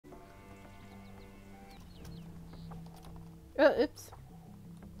Oh, oops.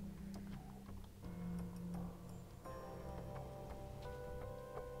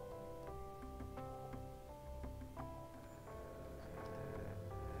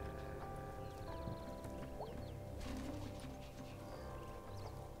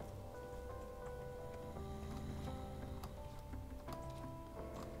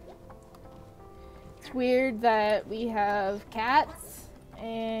 It's weird that we have cats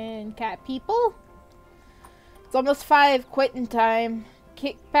and cat people. It's almost 5, quitting time.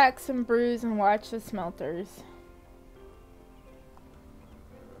 Kick back some brews and watch the smelters.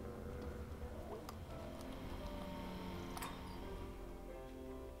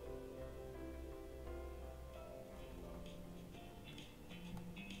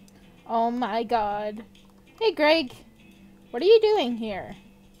 Oh my god. Hey Greg, what are you doing here?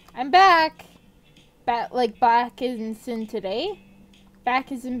 I'm back. Back is in today?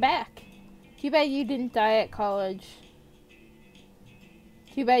 Back is in back. Too bad you didn't die at college.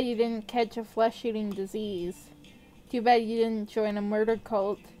 Too bad you didn't catch a flesh-eating disease. Too bad you didn't join a murder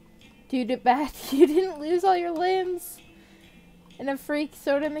cult. Too bad you didn't lose all your limbs in a freak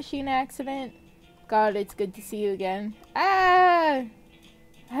soda machine accident. God, it's good to see you again. Ah!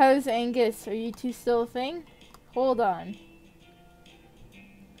 How's Angus? Are you two still a thing? Hold on.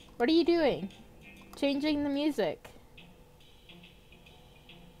 What are you doing? Changing the music.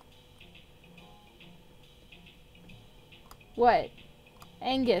 What?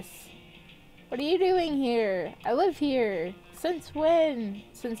 Angus, what are you doing here? I live here. Since when?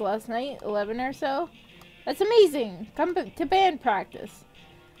 Since last night? 11 or so? That's amazing. Come to band practice.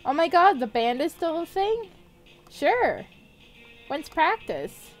 Oh my god, the band is still a thing? Sure. When's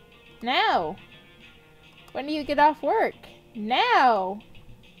practice? Now. When do you get off work? Now.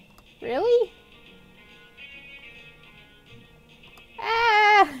 Really?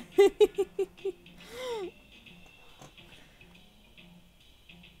 Ah!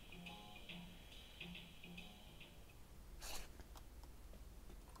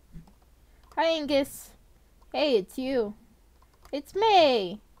 Hi, Angus. Hey, it's you. It's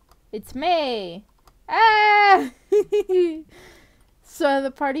May. It's May. Ah! So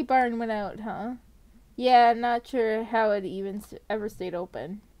the party barn went out, huh? Yeah, not sure how it even ever stayed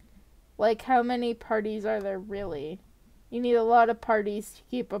open. Like, how many parties are there really? You need a lot of parties to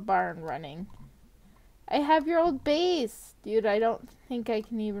keep a barn running. I have your old bass. Dude, I don't think I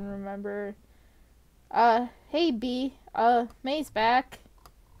can even remember. Hey, B. May's back.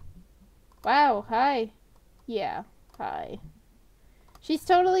 Wow, hi. Yeah, hi. She's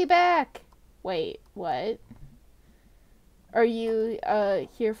totally back. Wait, what? Are you,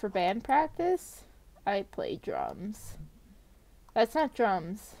 here for band practice? I play drums. That's not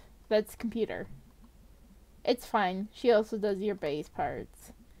drums. That's computer. It's fine. She also does your bass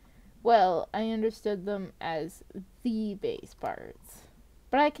parts. Well, I understood them as the bass parts.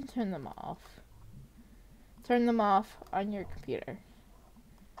 But I can turn them off. Turn them off on your computer.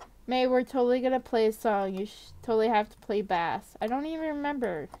 May, we're totally gonna play a song. You totally have to play bass. I don't even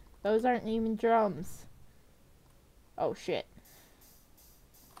remember. Those aren't even drums. Oh, shit.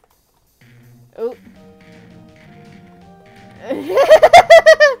 Oh.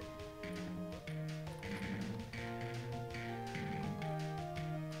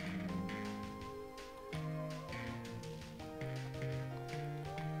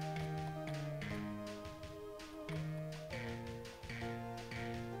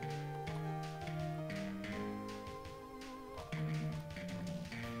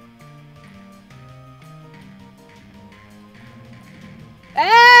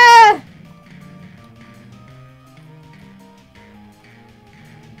 Ah!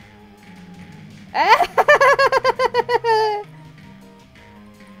 Ah!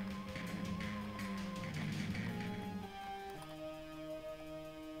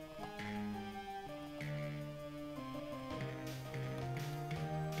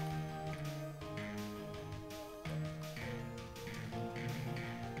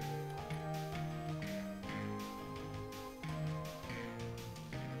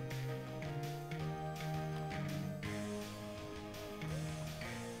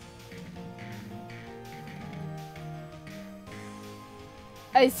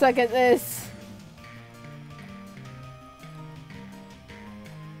 I suck at this.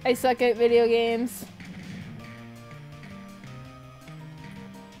 I suck at video games.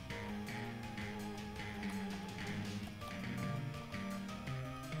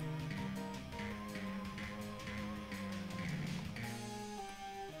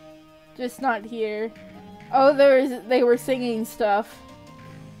 Just not here. Oh, they were singing stuff.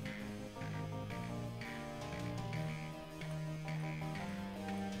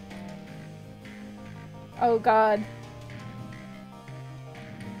 Oh god.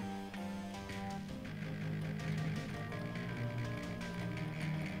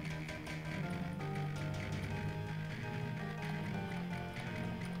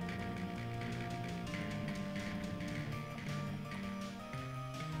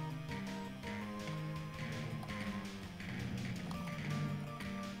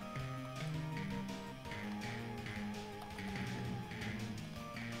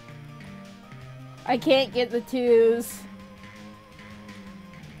 I can't get the twos.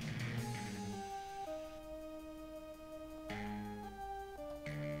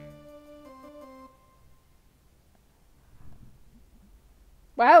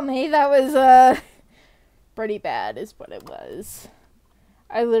 Wow, May, that was, pretty bad is what it was.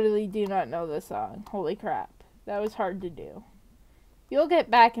 I literally do not know this song. Holy crap. That was hard to do. You'll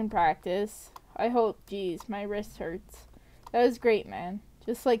get back in practice. I hope. Geez, my wrist hurts. That was great, man.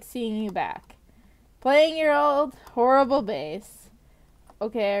 Just like seeing you back. Playing your old horrible bass.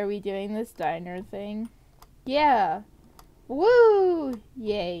 Okay, are we doing this diner thing? Yeah. Woo!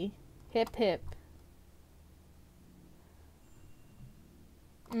 Yay. Hip hip.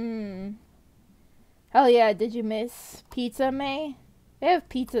 Hell yeah, did you miss pizza, May? They have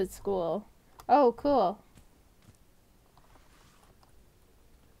pizza at school. Oh, cool.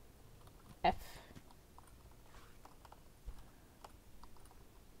 F.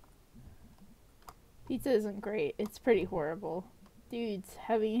 Pizza isn't great. It's pretty horrible. Dudes,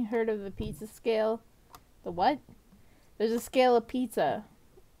 haven't you heard of the pizza scale? The what? There's a scale of pizza.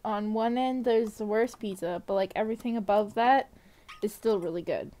 On one end, there's the worst pizza, but like everything above that is still really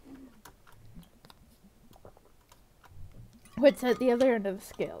good. What's at the other end of the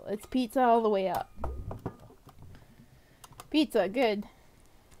scale? It's pizza all the way up. Pizza, good.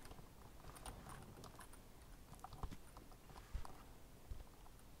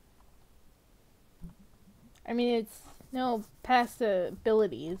 I mean, it's no past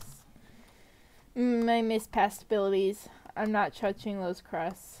abilities. I miss past abilities. I'm not touching those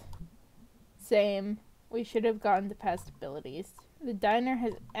crusts. Same. We should have gone to past abilities. The diner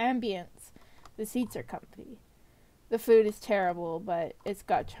has ambience. The seats are comfy. The food is terrible, but it's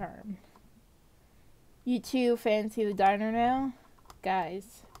got charm. You two fancy the diner now?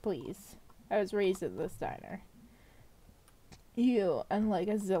 Guys, please. I was raised at this diner. You, unlike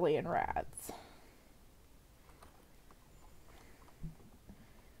a zillion rats.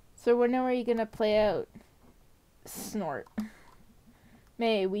 So when are you gonna play out? Snort.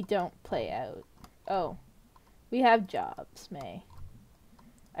 May, we don't play out. Oh. We have jobs, May.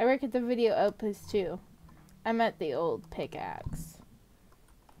 I work at the video outpost too. I'm at the old pickaxe.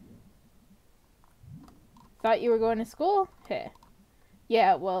 Thought you were going to school? Heh.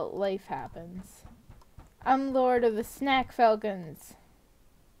 Yeah, well, life happens. I'm Lord of the Snack Falcons.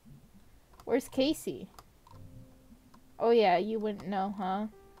 Where's Casey? Oh yeah, you wouldn't know, huh?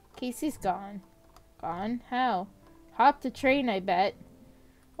 Casey's gone. Gone? How? Hopped a train, I bet.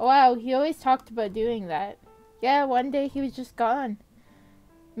 Oh, wow, he always talked about doing that. Yeah, one day he was just gone.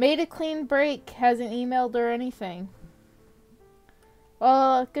 Made a clean break, hasn't emailed or anything.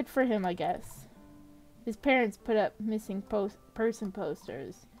 Well, good for him, I guess. His parents put up missing person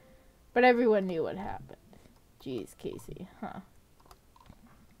posters, but everyone knew what happened. Jeez, Casey, huh?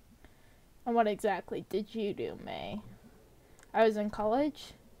 And what exactly did you do, May? I was in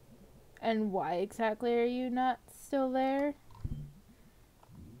college? And why exactly are you not still there?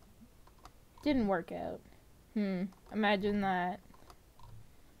 Didn't work out. Imagine that.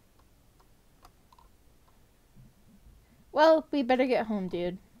 Well, we better get home,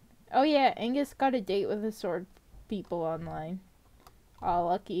 dude. Oh yeah, Angus got a date with the sword people online. Aw,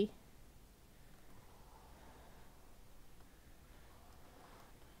 lucky.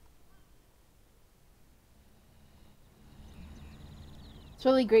 It's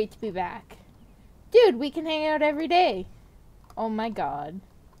really great to be back. Dude, we can hang out every day. Oh my god.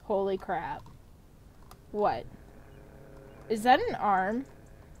 Holy crap. What? Is that an arm?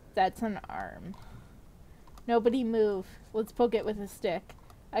 That's an arm. Nobody move. Let's poke it with a stick.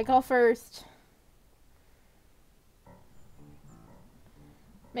 I call first.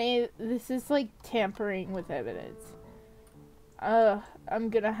 May, this is like tampering with evidence. I'm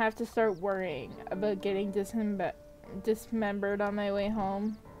gonna have to start worrying about getting dismembered on my way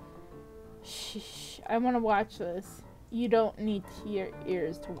home. Shh, I want to watch this. You don't need your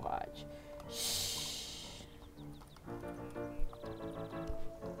ears to watch. Shh.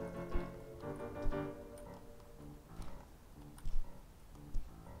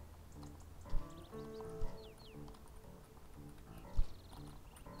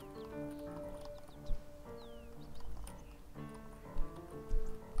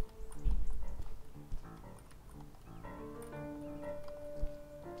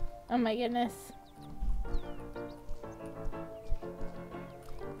 Oh my goodness.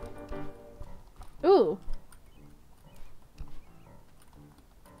 Ooh.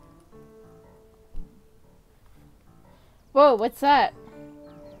 Whoa, what's that?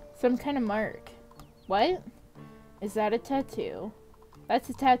 Some kind of mark. What? Is that a tattoo? That's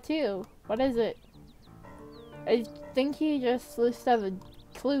a tattoo. What is it? I think he just loosed out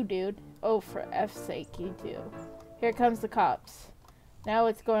Clue, dude. Oh, for F's sake, you do. Here comes the cops. Now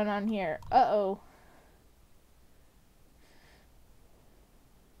what's going on here? Uh-oh.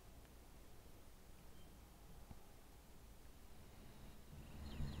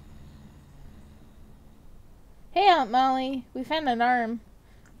 Hey, Aunt Molly. We found an arm.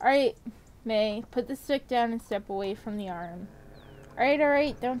 Alright, May. Put the stick down and step away from the arm.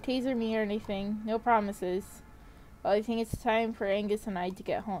 Alright. Don't taser me or anything. No promises. Well, I think it's time for Angus and I to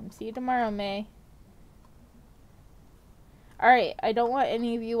get home. See you tomorrow, May. Alright, I don't want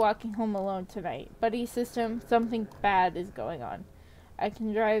any of you walking home alone tonight. Buddy system, something bad is going on. I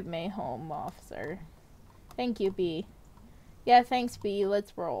can drive May home, officer. Thank you, B. Yeah, thanks, B.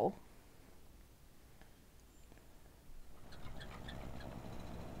 Let's roll.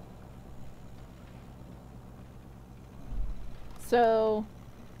 So,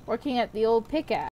 working at the old pickaxe.